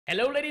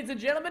Hello ladies and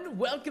gentlemen,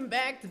 welcome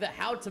back to the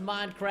How to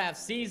Minecraft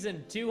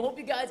Season 2. Hope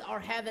you guys are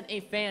having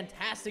a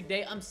fantastic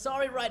day. I'm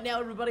sorry right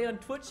now everybody on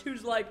Twitch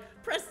who's like,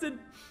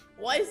 Preston,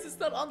 why is this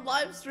not on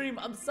live stream?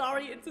 I'm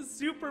sorry, it's a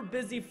super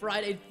busy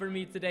Friday for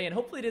me today, and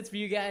hopefully it is for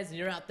you guys and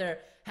you're out there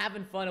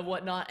having fun and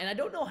whatnot. And I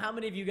don't know how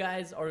many of you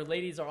guys or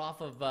ladies are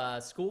off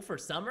of school for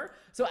summer,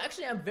 so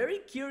actually I'm very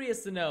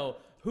curious to know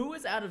who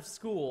is out of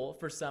school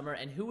for summer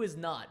and who is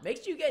not. Make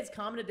sure you guys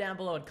comment it down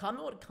below and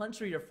comment what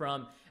country you're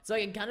from so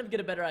I can kind of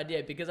get a better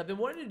idea, because I've been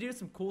wanting to do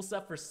some cool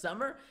stuff for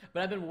summer,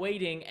 but I've been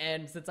waiting,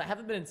 and since I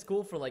haven't been in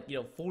school for like,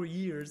 4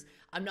 years,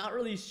 I'm not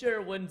really sure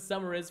when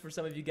summer is for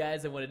some of you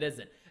guys and when it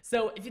isn't.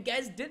 So if you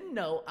guys didn't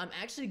know, I'm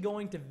actually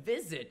going to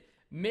visit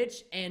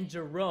Mitch and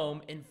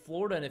Jerome in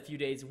Florida in a few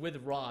days with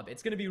Rob.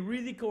 It's going to be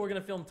really cool. We're going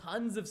to film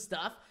tons of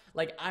stuff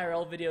like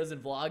IRL videos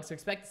and vlogs, so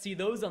expect to see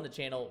those on the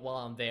channel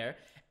while I'm there.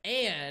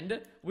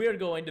 And we're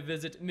going to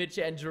visit Mitch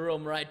and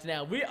Jerome right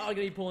now. We are going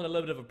to be pulling a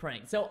little bit of a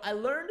prank. So I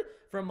learned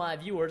from my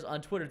viewers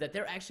on Twitter that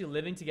they're actually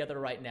living together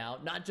right now,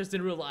 not just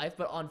in real life,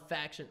 but on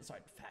factions,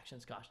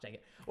 gosh dang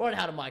it, or on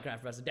How to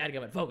Minecraft Wrestling.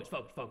 Dadgummit,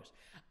 focus.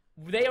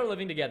 They are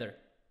living together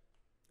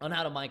on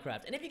How to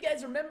Minecraft. And if you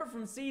guys remember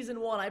from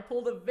Season 1, I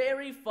pulled a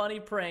very funny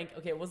prank.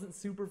 Okay, it wasn't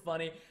super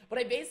funny, but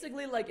I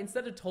basically, like,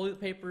 instead of toilet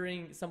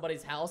papering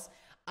somebody's house,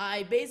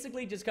 I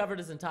basically just covered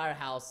his entire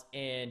house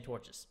in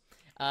torches.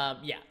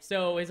 Yeah,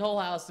 so his whole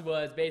house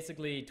was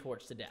basically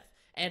torched to death.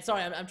 And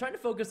sorry, I'm trying to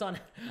focus on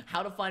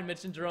how to find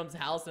Mitch and Jerome's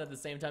house and at the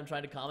same time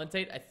trying to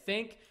commentate. I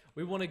think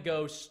we want to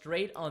go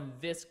straight on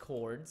this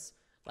chords,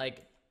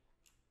 like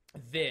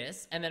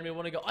this, and then we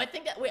want to go, I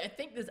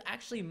think this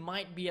actually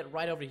might be it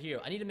right over here.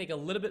 I need to make a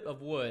little bit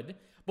of wood,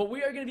 but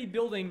we are going to be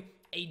building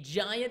a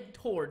giant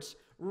torch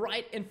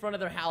right in front of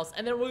their house,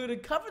 and then we're going to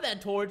cover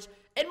that torch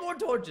and more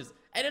torches,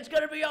 and it's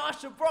going to be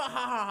awesome, bro, ha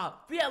ha ha.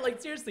 But yeah,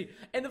 like, seriously,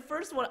 and the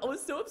first one, I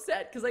was so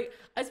upset, because, like,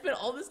 I spent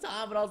all this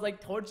time, and I was,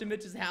 like, torching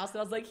Mitch's house, and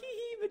I was like, hee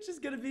hee, Mitch is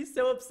going to be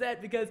so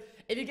upset, because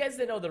if you guys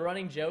didn't know the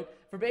running joke,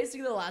 for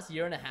basically the last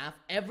year and a half,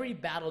 every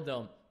Battle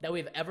Dome that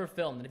we've ever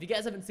filmed, and if you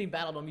guys haven't seen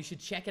Battle Dome, you should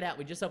check it out.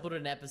 We just uploaded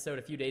an episode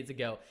a few days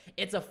ago.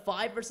 It's a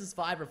 5 versus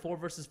 5 or 4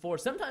 versus 4,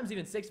 sometimes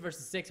even 6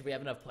 versus 6 if we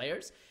have enough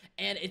players,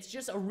 and it's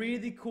just a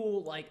really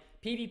cool, like,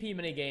 PvP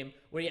minigame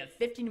where you have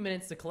 15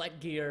 minutes to collect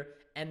gear,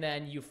 and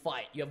then you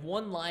fight. You have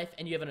 1 life,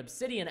 and you have an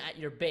obsidian at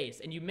your base,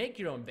 and you make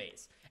your own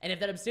base. And if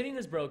that obsidian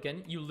is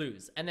broken, you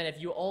lose. And then if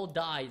you all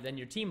die, then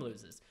your team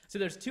loses. So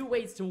there's 2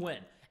 ways to win.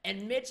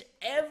 And Mitch,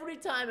 every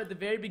time at the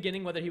very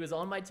beginning, whether he was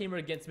on my team or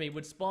against me,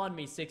 would spawn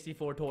me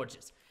 64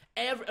 torches.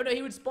 No,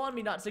 he would spawn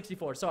me not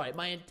 64, sorry.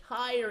 My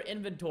entire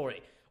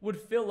inventory would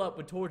fill up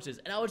with torches.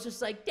 And I was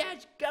just like,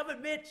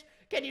 dadgummit, Mitch,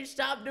 can you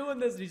stop doing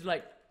this? And he's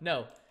like,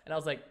 no. And I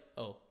was like,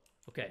 oh,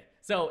 okay.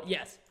 So,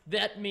 yes,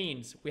 that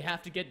means we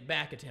have to get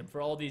back at him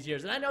for all these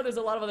years. And I know there's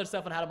a lot of other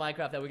stuff on How to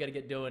Minecraft that we got to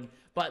get doing.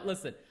 But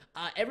listen,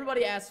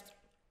 everybody asked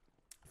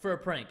for a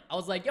prank. I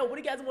was like, yo, what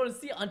do you guys want to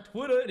see on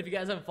Twitter? And if you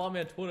guys haven't followed me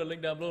on Twitter,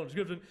 link down below in the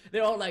description.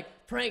 They're all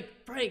like, prank.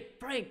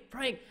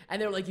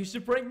 And they were like, you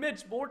should prank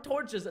Mitch, more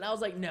torches. And I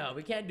was like, no,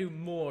 we can't do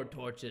more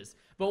torches.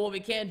 But what we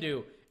can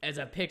do is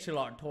a pixel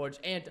art torch.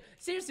 And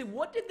seriously,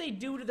 what did they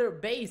do to their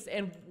base?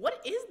 And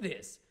what is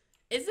this?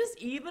 Is this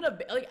even a,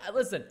 like,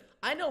 listen,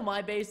 I know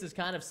my base is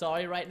kind of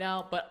sorry right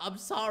now, but I'm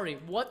sorry,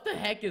 what the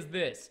heck is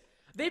this?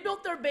 They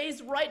built their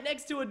base right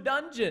next to a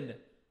dungeon.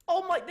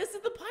 Oh my, this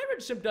is the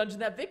pirate ship dungeon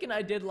that Vic and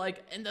I did,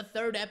 like, in the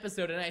 3rd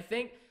episode, and I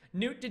think,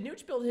 did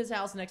Nooch build his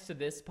house next to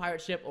this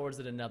pirate ship, or is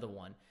it another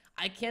one?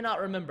 I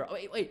cannot remember. Oh,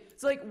 wait,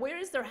 so, like, where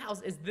is their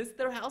house? Is this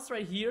their house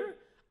right here?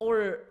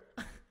 Or,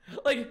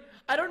 like,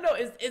 I don't know,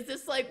 is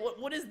this, like,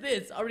 what is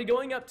this? Are we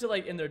going up to,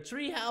 like, in their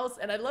tree house?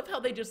 And I love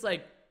how they just,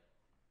 like,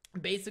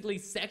 basically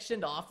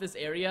sectioned off this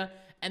area,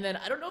 and then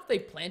I don't know if they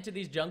planted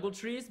these jungle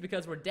trees,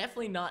 because we're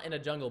definitely not in a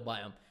jungle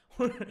biome.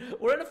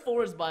 We're in a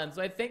forest biome,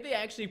 so I think they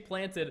actually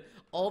planted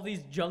all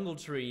these jungle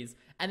trees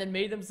and then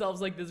made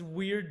themselves like this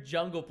weird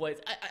jungle place.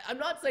 I'm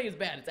not saying it's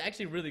bad, it's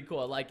actually really cool.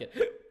 I like it.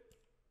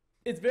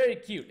 It's very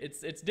cute.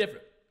 It's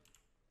different.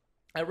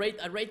 I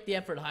rate the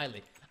effort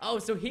highly. Oh,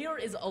 so here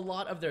is a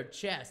lot of their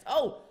chests.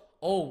 Oh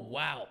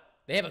wow,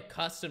 they have a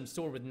custom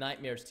sword with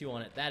nightmares too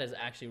on it. That is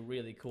actually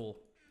really cool.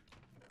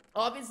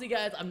 Obviously,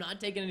 guys, I'm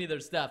not taking any of their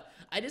stuff.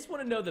 I just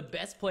want to know the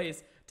best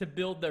place to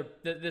build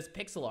this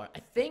pixel art. I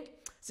think,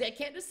 see, I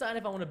can't decide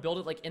if I want to build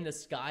it, like, in the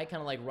sky,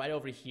 kind of, like, right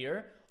over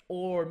here,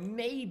 or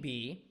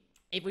maybe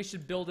if we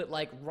should build it,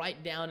 like,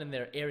 right down in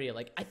their area.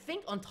 Like, I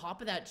think on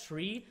top of that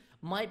tree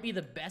might be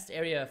the best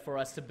area for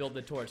us to build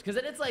the torch, because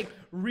then it's, like,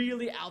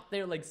 really out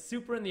there, like,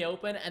 super in the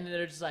open, and then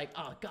they're just like,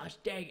 oh, gosh,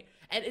 dang it.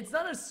 And it's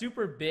not a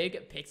super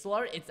big pixel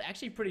art. It's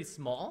actually pretty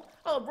small.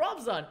 Oh,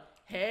 Rob's on.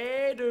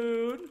 Hey,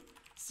 dude.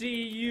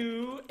 See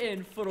you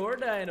in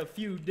Florida in a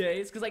few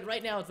days. Because, like,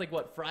 right now it's, like,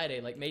 what,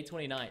 Friday, like, May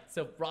 29th.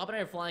 So, Rob and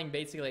I are flying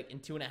basically, like, in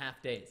 2.5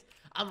 days.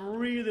 I'm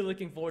really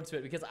looking forward to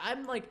it because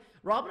I'm, like,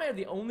 Rob and I are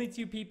the only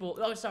 2 people,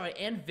 oh, sorry,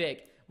 and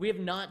Vic, we have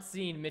not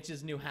seen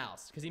Mitch's new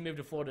house because he moved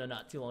to Florida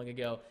not too long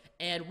ago.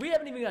 And we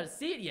haven't even got to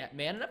see it yet,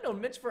 man. And I've known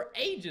Mitch for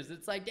ages.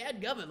 It's like,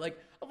 dadgummit, like,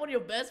 I'm one of your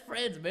best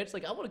friends, Mitch.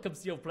 Like, I want to come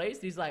see your place.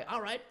 And he's like,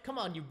 all right, come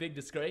on, you big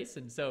disgrace.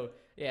 And so,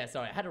 yeah,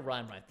 sorry, I had a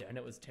rhyme right there. And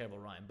it was a terrible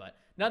rhyme. But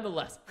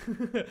nonetheless,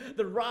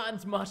 the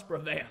rhymes must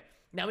prevail.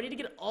 Now, we need to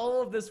get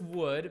all of this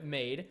wood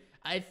made.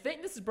 I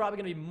think this is probably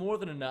going to be more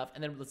than enough.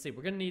 And then, let's see,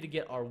 we're going to need to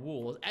get our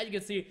wool. As you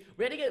can see,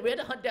 we had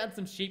to hunt down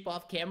some sheep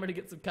off camera to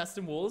get some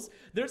custom wools.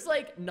 There's,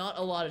 like, not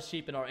a lot of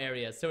sheep in our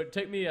area, so it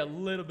took me a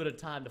little bit of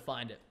time to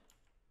find it.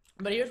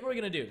 But here's what we're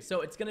going to do.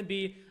 So it's going to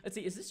be, let's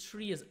see, is this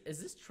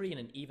tree in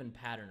an even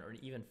pattern or an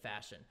even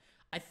fashion?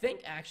 I think,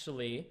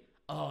 actually,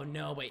 oh,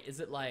 no, wait, is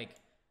it, like...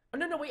 Oh,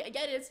 no, wait,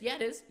 yeah,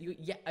 it is.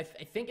 I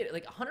think it,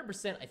 like,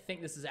 100%, I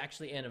think this is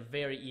actually in a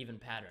very even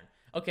pattern.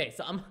 Okay,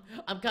 so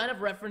I'm kind of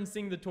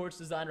referencing the torch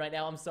design right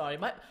now. I'm sorry.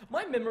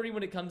 My memory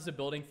when it comes to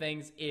building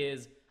things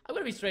is, I'm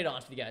gonna be straight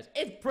honest with you guys,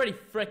 it's pretty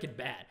freaking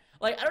bad.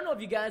 Like, I don't know if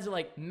you guys are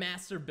like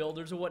master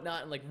builders or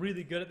whatnot and like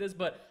really good at this,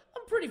 but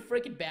I'm pretty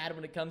freaking bad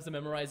when it comes to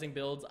memorizing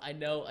builds. I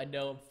know, I'm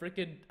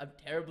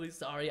terribly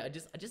sorry. I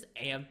just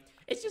am.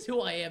 It's just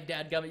who I am,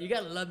 dadgummit. You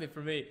gotta love me for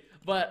me.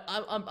 But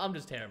I'm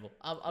just terrible.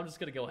 I'm just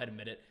gonna go ahead and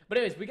admit it. But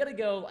anyways, we gotta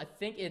go. I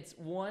think it's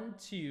 1,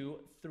 2,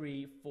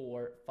 3,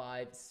 4,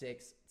 5,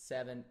 6,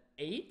 7,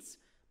 8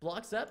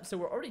 blocks up. So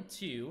we're already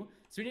 2.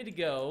 So we need to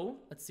go.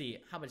 Let's see,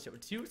 how much are we?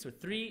 2. So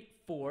 3,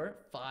 4,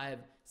 5,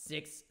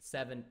 6,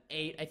 7,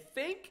 8. I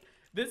think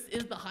this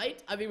is the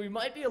height. I mean, we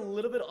might be a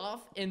little bit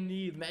off in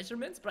the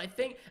measurements, but I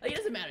think like, it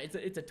doesn't matter.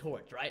 It's a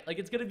torch, right? Like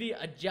it's gonna be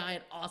a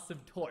giant, awesome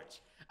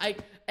torch.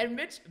 And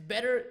Mitch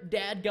better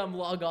dadgum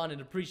log on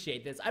and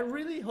appreciate this. I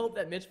really hope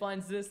that Mitch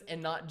finds this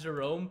and not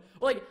Jerome.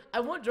 Well, like,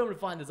 I want Jerome to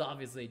find this,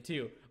 obviously,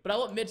 too. But I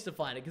want Mitch to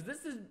find it, because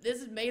this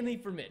is mainly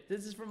for Mitch.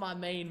 This is for my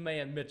main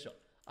man, Mitchell.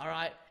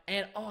 Alright?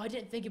 And, oh, I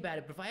didn't think about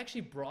it, but if I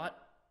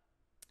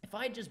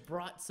had just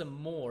brought some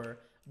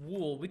more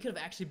wool, we could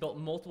have actually built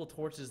multiple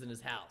torches in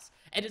his house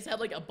and just had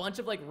like a bunch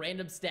of like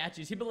random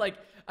statues. He'd be like,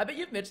 I bet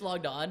you if Mitch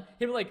logged on,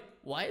 he'd be like,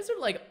 why is there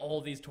like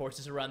all these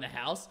torches around the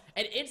house?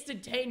 And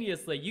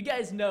instantaneously, you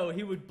guys know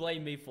he would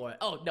blame me for it.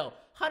 Oh no,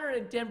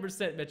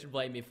 110% Mitch would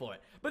blame me for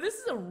it. But this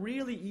is a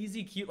really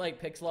easy, cute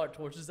like pixel art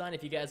torch design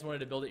if you guys wanted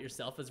to build it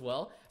yourself as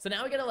well. So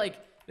now we gotta like,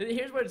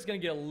 here's where it's gonna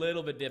get a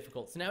little bit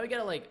difficult. So now we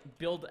gotta like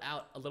build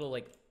out a little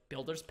like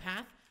builder's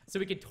path so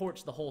we can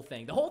torch the whole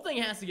thing. The whole thing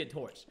has to get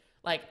torched.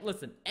 Like,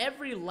 listen,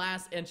 every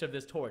last inch of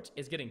this torch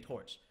is getting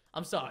torched.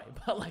 I'm sorry,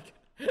 but like,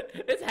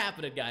 it's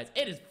happening, guys.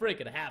 It is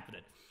freaking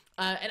happening.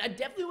 And I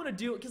definitely want to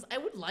do it because I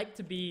would like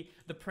to be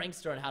the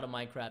prankster on How to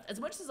Minecraft.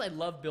 As much as I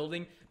love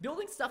building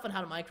stuff on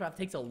How to Minecraft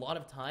takes a lot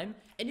of time.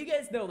 And you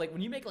guys know, like,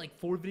 when you make like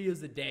 4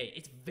 videos a day,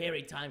 it's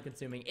very time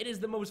consuming. It is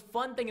the most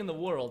fun thing in the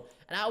world,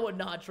 and I would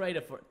not trade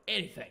it for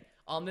anything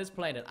on this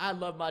planet. I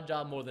love my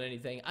job more than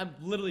anything. I'm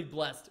literally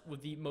blessed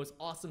with the most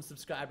awesome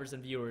subscribers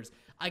and viewers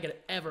I could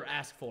ever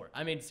ask for.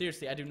 I mean,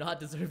 seriously, I do not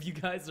deserve you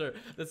guys or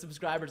the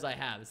subscribers I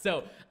have.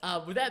 So,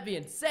 with that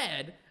being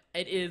said,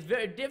 it is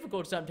very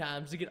difficult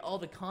sometimes to get all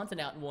the content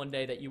out in one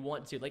day that you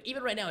want to. Like,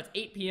 even right now, it's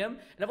 8 p.m.,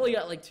 and I've only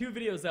got, like, 2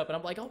 videos up, and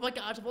I'm like, oh my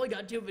gosh, I've only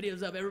got 2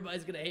 videos up,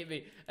 everybody's gonna hate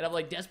me, and I'm,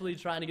 like, desperately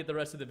trying to get the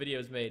rest of the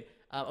videos made.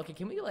 Okay,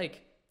 can we,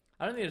 like,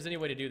 I don't think there's any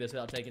way to do this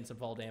without taking some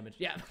fall damage.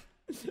 Yeah.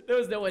 There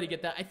was no way to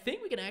get that. I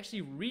think we can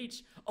actually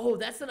reach... Oh,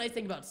 that's the nice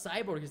thing about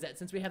Cyborg, is that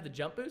since we have the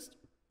jump boost,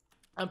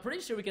 I'm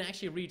pretty sure we can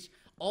actually reach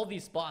all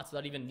these spots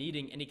without even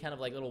needing any kind of,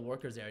 like, little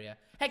workers area.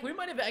 Heck, we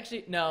might have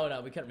actually...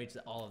 No, we couldn't reach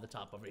all of the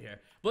top over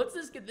here. But let's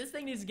just get... This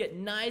thing needs to get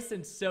nice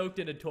and soaked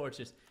into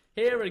torches.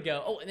 Here we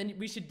go. Oh, and then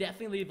we should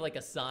definitely leave, like,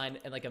 a sign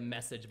and, like, a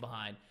message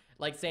behind.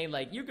 Like, saying,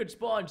 like, you could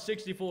spawn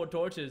 64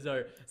 torches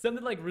or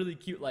something, like, really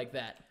cute like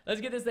that.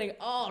 Let's get this thing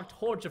all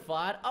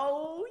torchified.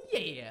 Oh,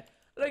 yeah.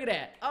 Look at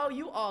that. Oh,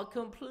 you are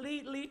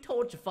completely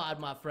torchified,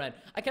 my friend.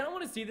 I kind of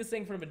want to see this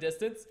thing from a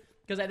distance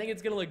because I think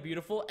it's going to look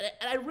beautiful.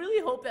 And I really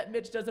hope that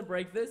Mitch doesn't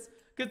break this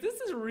because this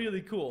is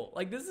really cool.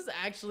 Like, this is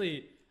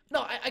actually...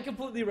 No, I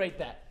completely rate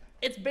that.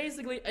 It's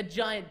basically a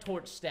giant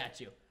torch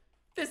statue.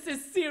 This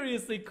is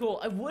seriously cool.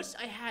 I wish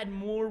I had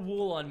more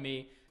wool on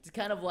me to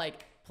kind of,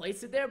 like,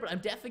 place it there, but I'm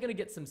definitely going to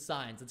get some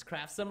signs. Let's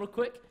craft some real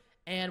quick.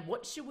 And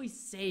what should we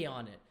say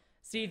on it?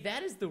 See,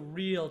 that is the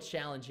real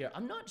challenge here.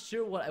 I'm not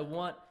sure what I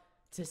want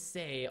to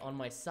say on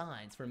my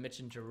signs for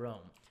Mitch and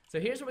Jerome. So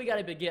here's where we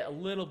gotta get a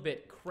little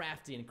bit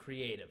crafty and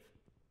creative.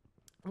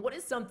 What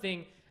is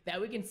something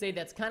that we can say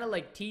that's kind of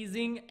like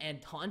teasing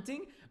and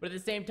taunting, but at the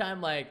same time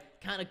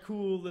like kind of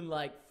cool and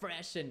like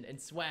fresh and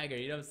swagger,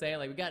 you know what I'm saying?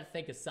 Like we gotta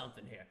think of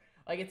something here.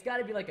 Like it's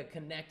gotta be like a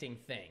connecting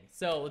thing.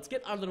 So let's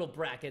get our little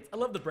brackets. I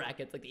love the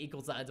brackets, like the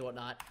equal signs and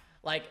whatnot.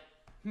 Like,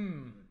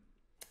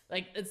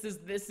 like this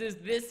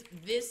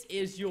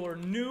is your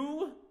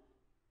new...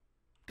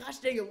 Gosh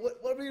dang it,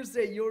 what were you gonna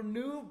say? Your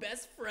new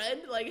best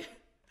friend? Like,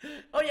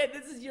 oh yeah,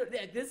 this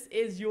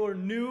is your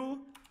new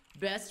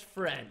best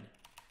friend.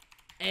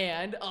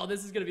 And, oh,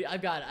 this is gonna be,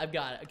 I've got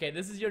it. Okay,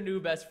 this is your new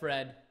best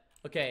friend.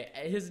 Okay,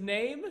 his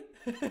name,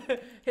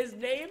 his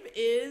name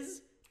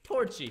is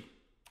Torchy.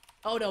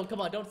 Oh no, come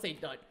on, don't say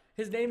that.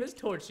 His name is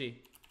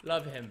Torchy.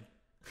 Love him.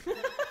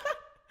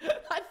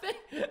 I think,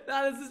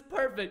 no, this is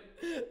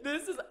perfect.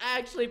 This is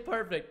actually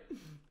perfect.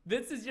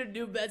 This is your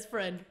new best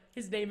friend.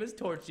 His name is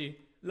Torchy.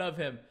 Love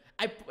him.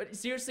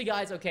 Seriously,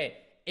 guys, okay,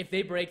 if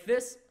they break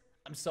this,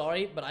 I'm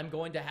sorry, but I'm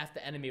going to have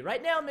to enemy.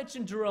 Right now, Mitch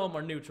and Jerome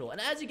are neutral.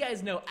 And as you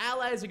guys know,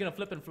 allies are going to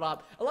flip and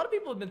flop. A lot of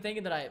people have been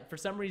thinking that I, for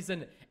some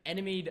reason,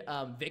 enemied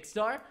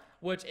Vicstar,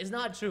 which is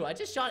not true. I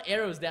just shot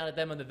arrows down at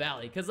them in the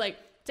valley. Because, like,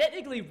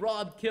 technically it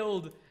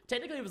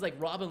was, like,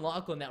 Rob and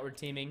Lachlan that were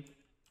teaming.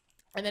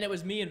 And then it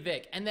was me and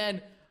Vic. And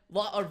then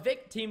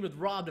Vic teamed with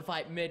Rob to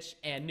fight Mitch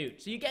and Newt.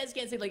 So you guys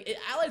can't say, like,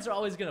 allies are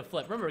always going to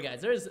flip. Remember,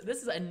 guys,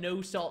 this is a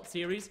no-salt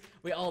series.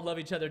 We all love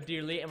each other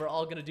dearly, and we're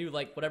all going to do,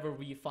 like, whatever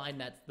we find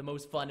that's the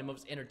most fun and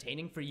most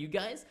entertaining for you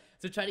guys.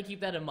 So try to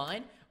keep that in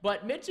mind.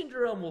 But Mitch and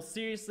Jerome will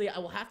seriously, I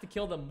will have to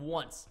kill them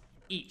once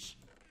each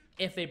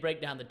if they break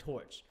down the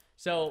torch.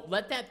 So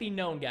let that be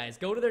known, guys.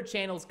 Go to their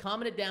channels,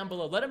 comment it down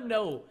below. Let them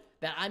know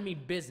that I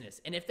mean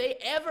business. And if they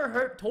ever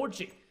hurt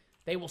Torchy,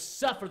 they will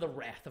suffer the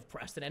wrath of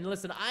Preston. And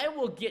listen, I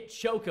will get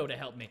Choco to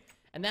help me.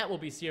 And that will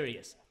be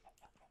serious.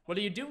 Well,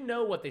 you do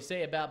know what they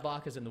say about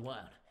Bacchus in the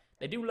wild.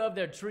 They do love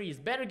their trees.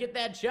 Better get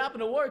that chopping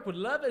to work with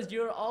love as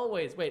you're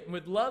always. Wait,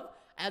 with love,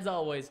 as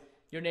always,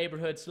 your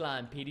neighborhood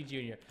slime, Petey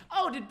Jr.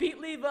 Oh, did Pete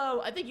leave?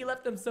 I think he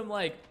left them some,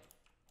 like,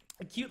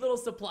 cute little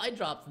supply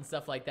drops and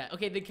stuff like that.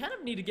 Okay, they kind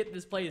of need to get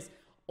this place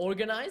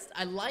organized.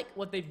 I like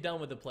what they've done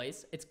with the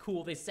place. It's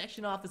cool. They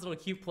section off this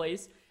little cute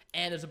place.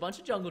 And there's a bunch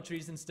of jungle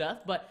trees and stuff,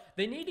 but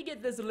they need to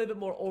get this a little bit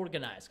more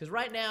organized. Because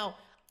right now,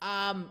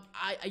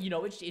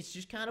 it's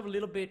just kind of a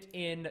little bit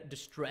in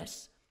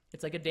distress.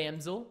 It's like a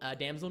damsel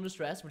in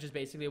distress, which is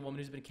basically a woman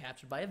who's been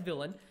captured by a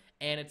villain,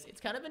 and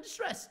it's kind of in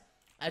distress.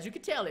 As you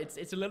can tell,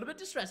 it's a little bit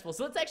distressful.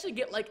 So let's actually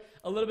get like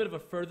a little bit of a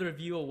further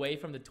view away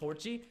from the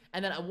Torchy,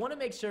 and then I want to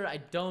make sure I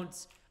don't.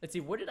 Let's see,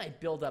 where did I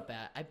build up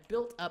at? I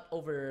built up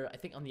over, I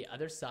think, on the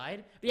other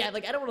side. But yeah,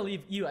 like I don't want to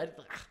leave you.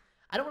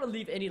 I don't want to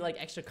leave any, like,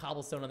 extra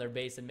cobblestone on their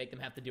base and make them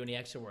have to do any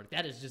extra work.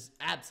 That is just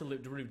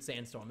absolute Darude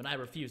Sandstorm, and I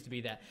refuse to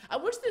be that. I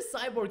wish this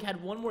cyborg had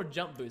one more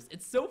jump boost.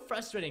 It's so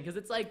frustrating, because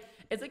it's like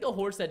a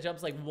horse that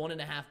jumps, like,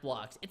 1.5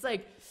 blocks. It's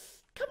like,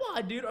 come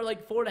on, dude, or,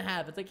 like,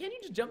 4.5. It's like, can't you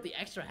just jump the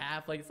extra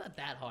half? Like, it's not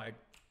that hard.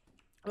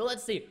 Well,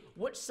 let's see.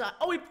 Which side?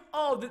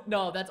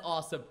 No, that's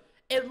awesome.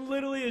 It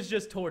literally is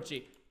just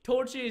Torchy.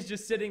 Torchy is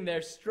just sitting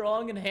there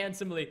strong and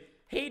handsomely.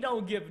 He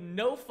don't give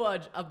no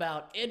fudge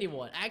about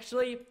anyone.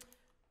 Actually,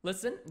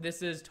 listen,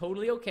 this is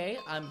totally okay.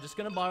 I'm just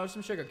gonna borrow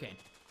some sugarcane.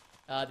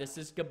 This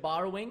is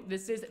borrowing.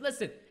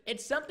 Listen,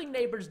 it's something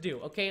neighbors do,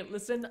 okay?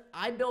 Listen,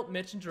 I built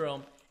Mitch and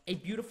Jerome a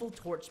beautiful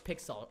torch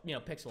pixel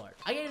art.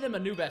 I gave them a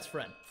new best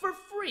friend for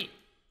free.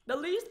 The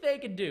least they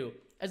could do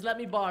is let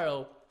me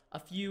borrow a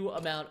few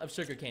amount of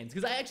sugarcanes,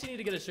 because I actually need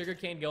to get a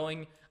sugarcane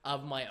going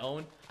of my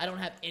own. I don't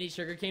have any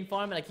sugarcane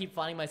farm, and I keep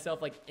finding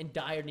myself like in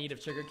dire need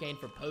of sugarcane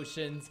for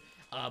potions,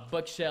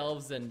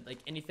 bookshelves, and like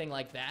anything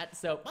like that.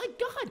 So, my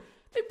God,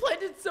 they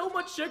planted so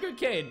much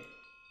sugarcane.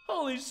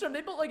 Holy shit,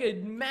 they built like a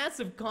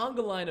massive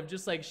conga line of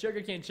just like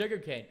sugarcane.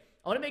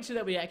 I want to make sure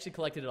that we actually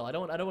collected it all. I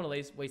don't want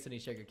to waste any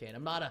sugarcane.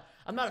 I'm not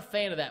a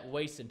fan of that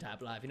wasting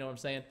type life. You know what I'm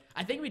saying?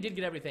 I think we did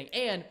get everything,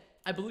 and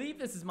I believe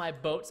this is my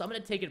boat, so I'm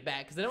gonna take it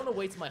back because I don't want to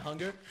waste my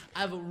hunger.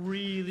 I've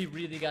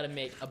really got to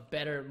make a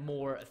better,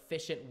 more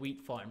efficient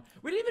wheat farm.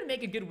 We didn't even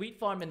make a good wheat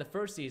farm in the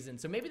first season,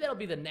 so maybe that'll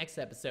be the next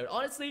episode.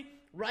 Honestly,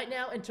 right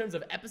now in terms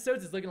of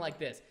episodes, it's looking like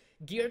this: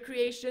 gear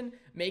creation,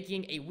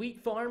 making a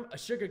wheat farm, a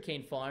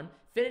sugarcane farm,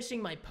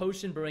 finishing my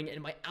potion brewing and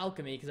my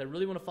alchemy, because I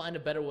really want to find a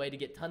better way to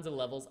get tons of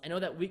levels. I know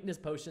that weakness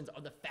potions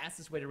are the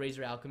fastest way to raise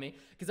your alchemy,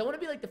 because I want to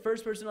be like the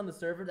first person on the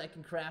server that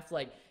can craft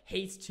like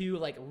haste 2,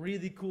 like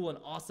really cool and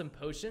awesome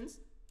potions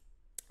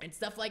and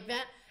stuff like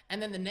that.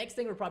 And then the next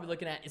thing we're probably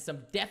looking at is some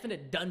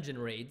definite dungeon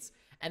raids.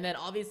 And then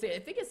obviously, I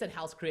think I said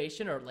house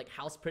creation or like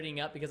house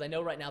prettying up, because I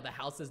know right now the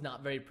house is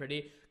not very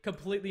pretty.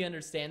 Completely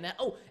understand that.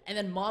 Oh, and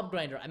then mob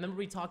grinder. I remember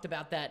we talked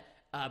about that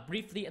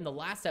briefly in the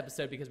last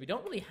episode, because we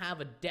don't really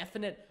have a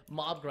definite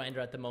mob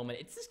grinder at the moment.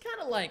 It's just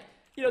kind of like,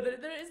 you know,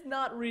 there is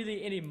not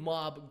really any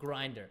mob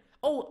grinder.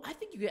 Oh, I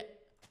think you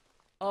get...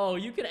 Oh,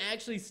 you can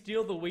actually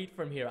steal the wheat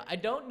from here. I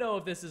don't know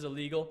if this is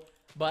illegal,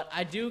 but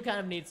I do kind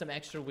of need some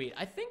extra wheat.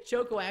 I think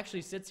Choco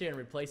actually sits here and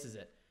replaces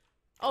it.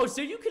 Oh,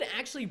 so you can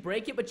actually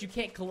break it, but you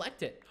can't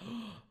collect it.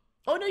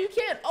 Oh, no, you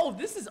can't. Oh,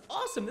 this is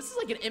awesome. This is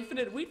like an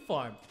infinite wheat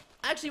farm.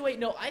 Actually, wait,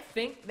 no, I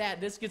think that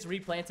this gets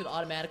replanted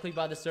automatically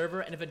by the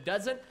server, and if it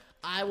doesn't,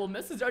 I will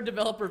message our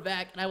developer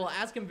back, and I will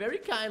ask him very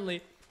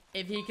kindly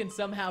if he can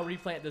somehow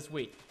replant this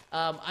wheat.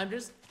 I'm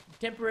just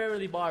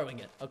temporarily borrowing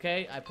it,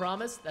 okay? I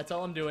promise. That's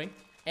all I'm doing.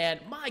 And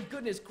my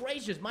goodness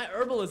gracious, my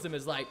herbalism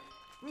is like,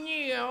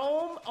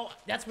 oh,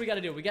 that's what we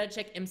gotta do. We gotta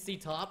check MC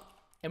top,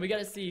 and we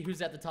gotta see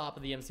who's at the top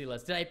of the MC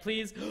list.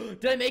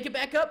 Did I make it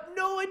back up?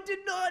 No, I did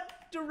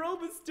not.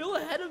 Jerome is still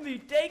ahead of me.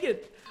 Dang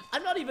it.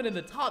 I'm not even in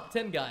the top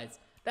 10, guys.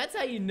 That's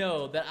how you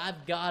know that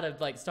I've gotta,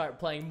 like, start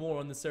playing more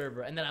on the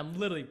server, and then I'm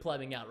literally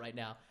plugging out right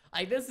now.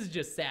 Like, this is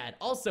just sad.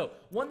 Also,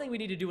 one thing we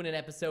need to do in an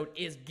episode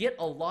is get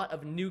a lot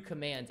of new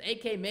commands,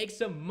 aka make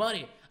some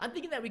money. I'm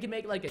thinking that we can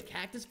make, like, a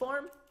cactus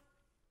farm.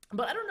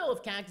 But I don't know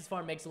if cactus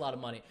farm makes a lot of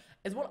money.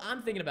 Is what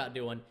I'm thinking about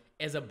doing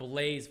is a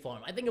blaze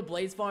farm. I think a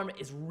blaze farm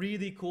is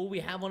really cool. We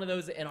have one of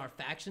those in our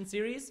faction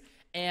series,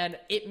 and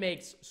it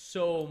makes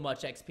so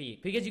much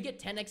XP because you get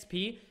 10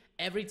 XP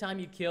every time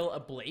you kill a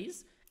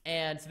blaze,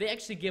 and so they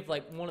actually give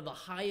like one of the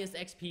highest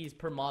XPs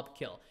per mob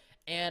kill.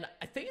 And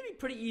I think it'd be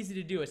pretty easy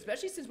to do,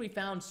 especially since we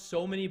found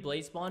so many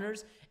blaze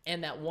spawners,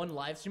 and that one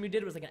live stream we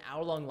did, it was like an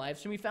hour-long live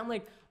stream. We found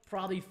like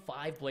probably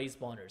 5 blaze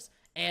spawners.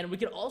 And we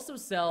could also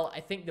sell, I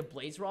think, the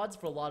blaze rods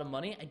for a lot of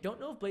money. I don't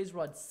know if blaze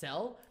rods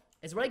sell.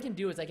 Is what I can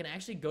do is I can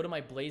actually go to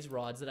my blaze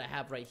rods that I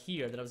have right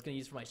here that I was going to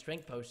use for my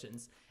strength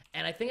potions.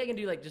 And I think I can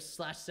do like just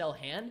 /sell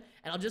hand,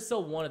 and I'll just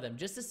sell one of them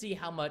just to see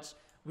how much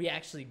we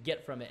actually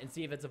get from it and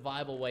see if it's a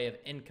viable way of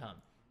income.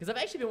 Because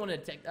I've actually been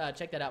wanting to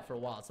check that out for a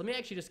while. So let me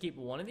actually just keep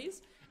one of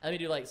these. And let me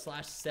do like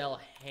 /sell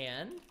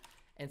hand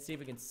and see if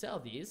we can sell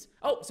these.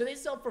 Oh, so they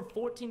sell for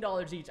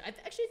 $14 each. I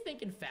actually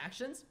think in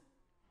factions,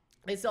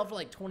 they sell for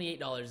like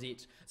 $28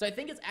 each. So I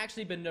think it's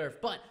actually been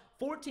nerfed. But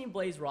 14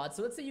 blaze rods.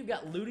 So let's say you've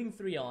got looting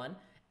 3 on.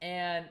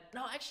 And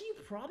no, actually you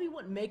probably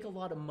wouldn't make a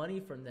lot of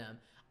money from them.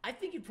 I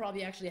think you'd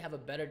probably actually have a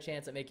better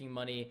chance at making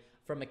money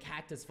from a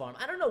cactus farm.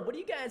 I don't know. What do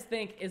you guys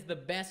think is the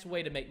best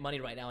way to make money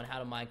right now in How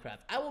to Minecraft?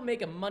 I will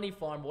make a money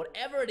farm,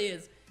 whatever it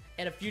is,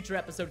 in a future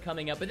episode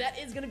coming up. But that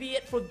is going to be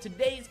it for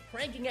today's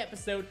pranking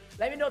episode.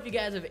 Let me know if you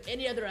guys have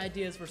any other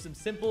ideas for some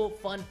simple,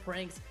 fun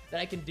pranks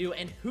that I can do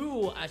and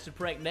who I should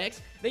prank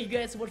next. Thank you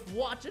guys so much for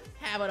watching.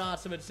 Have an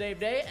awesome and safe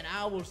day, and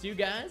I will see you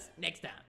guys next time.